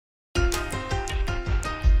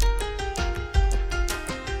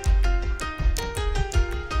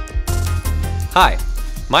Hi,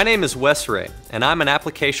 my name is Wes Ray, and I'm an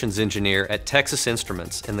applications engineer at Texas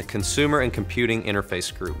Instruments in the Consumer and Computing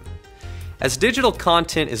Interface Group. As digital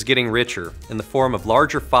content is getting richer in the form of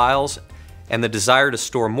larger files and the desire to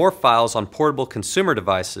store more files on portable consumer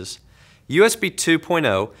devices, USB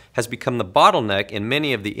 2.0 has become the bottleneck in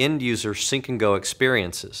many of the end-user sync-and-go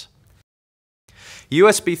experiences.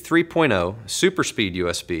 USB 3.0, SuperSpeed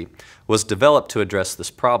USB, was developed to address this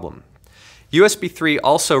problem. USB 3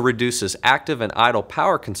 also reduces active and idle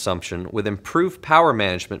power consumption with improved power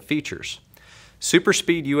management features.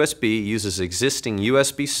 SuperSpeed USB uses existing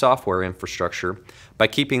USB software infrastructure by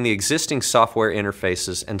keeping the existing software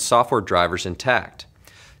interfaces and software drivers intact.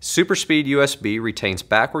 SuperSpeed USB retains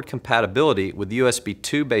backward compatibility with USB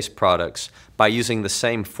 2-based products by using the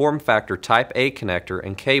same form factor Type A connector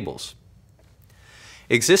and cables.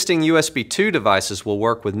 Existing USB 2 devices will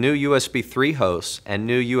work with new USB 3 hosts, and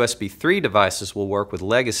new USB 3 devices will work with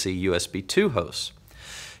legacy USB 2 hosts.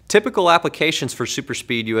 Typical applications for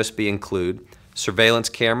SuperSpeed USB include surveillance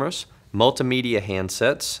cameras, multimedia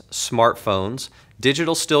handsets, smartphones,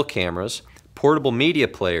 digital still cameras, portable media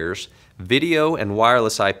players, video and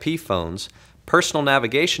wireless IP phones, personal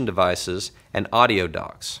navigation devices, and audio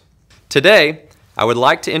docks. Today, I would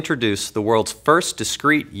like to introduce the world's first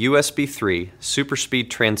discrete USB 3 SuperSpeed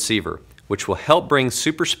transceiver, which will help bring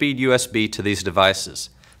SuperSpeed USB to these devices,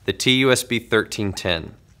 the TUSB1310.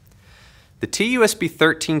 The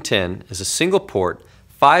TUSB1310 is a single-port,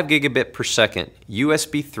 5 gigabit per second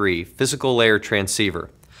USB 3 physical layer transceiver,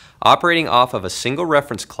 operating off of a single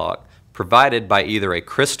reference clock provided by either a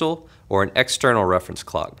crystal or an external reference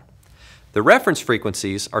clock. The reference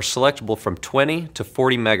frequencies are selectable from 20 to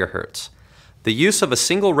 40 megahertz. The use of a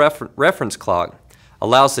single reference clock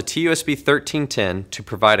allows the TUSB1310 to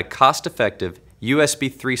provide a cost-effective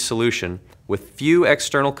USB 3 solution with few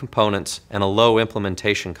external components and a low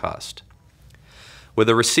implementation cost. With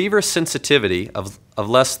a receiver sensitivity of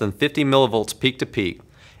less than 50 millivolts peak-to-peak,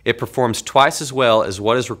 it performs twice as well as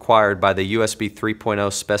what is required by the USB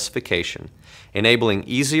 3.0 specification, enabling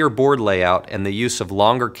easier board layout and the use of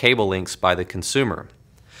longer cable lengths by the consumer.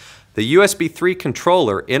 The USB 3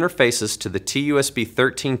 controller interfaces to the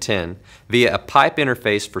TUSB1310 via a pipe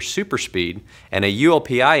interface for SuperSpeed and a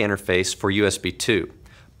ULPI interface for USB 2.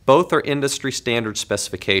 Both are industry standard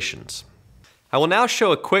specifications. I will now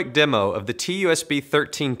show a quick demo of the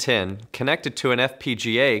TUSB1310 connected to an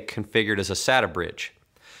FPGA configured as a SATA bridge.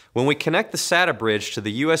 When we connect the SATA bridge to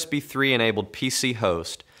the USB 3 enabled PC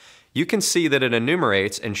host, you can see that it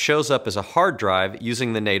enumerates and shows up as a hard drive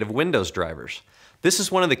using the native Windows drivers. This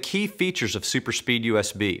is one of the key features of SuperSpeed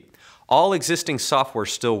USB. All existing software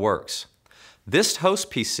still works. This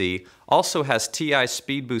host PC also has TI's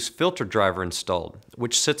Speed Boost filter driver installed,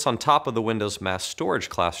 which sits on top of the Windows Mass Storage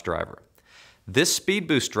class driver. This Speed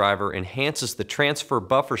Boost driver enhances the transfer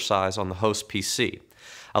buffer size on the host PC,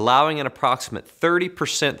 allowing an approximate 30%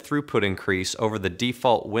 throughput increase over the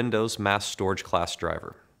default Windows Mass Storage class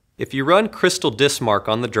driver. If you run Crystal DiskMark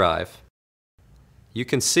on the drive, you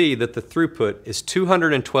can see that the throughput is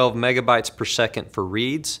 212 megabytes per second for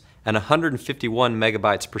reads and 151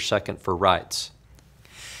 megabytes per second for writes.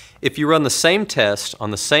 If you run the same test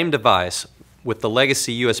on the same device with the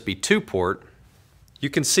legacy USB 2 port, you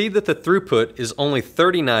can see that the throughput is only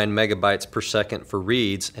 39 megabytes per second for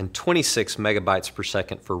reads and 26 megabytes per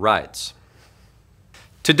second for writes.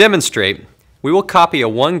 To demonstrate, we will copy a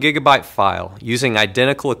 1 gigabyte file using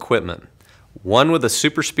identical equipment, one with a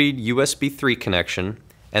SuperSpeed USB 3 connection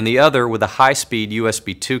and the other with a high-speed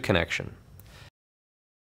USB 2 connection.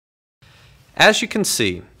 As you can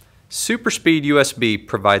see, SuperSpeed USB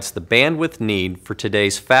provides the bandwidth needed for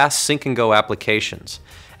today's fast sync-and-go applications,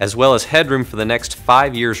 as well as headroom for the next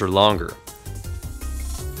 5 years or longer.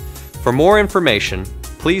 For more information,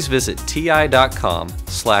 please visit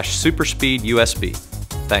ti.com/SuperSpeedUSB.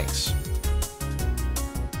 Thanks.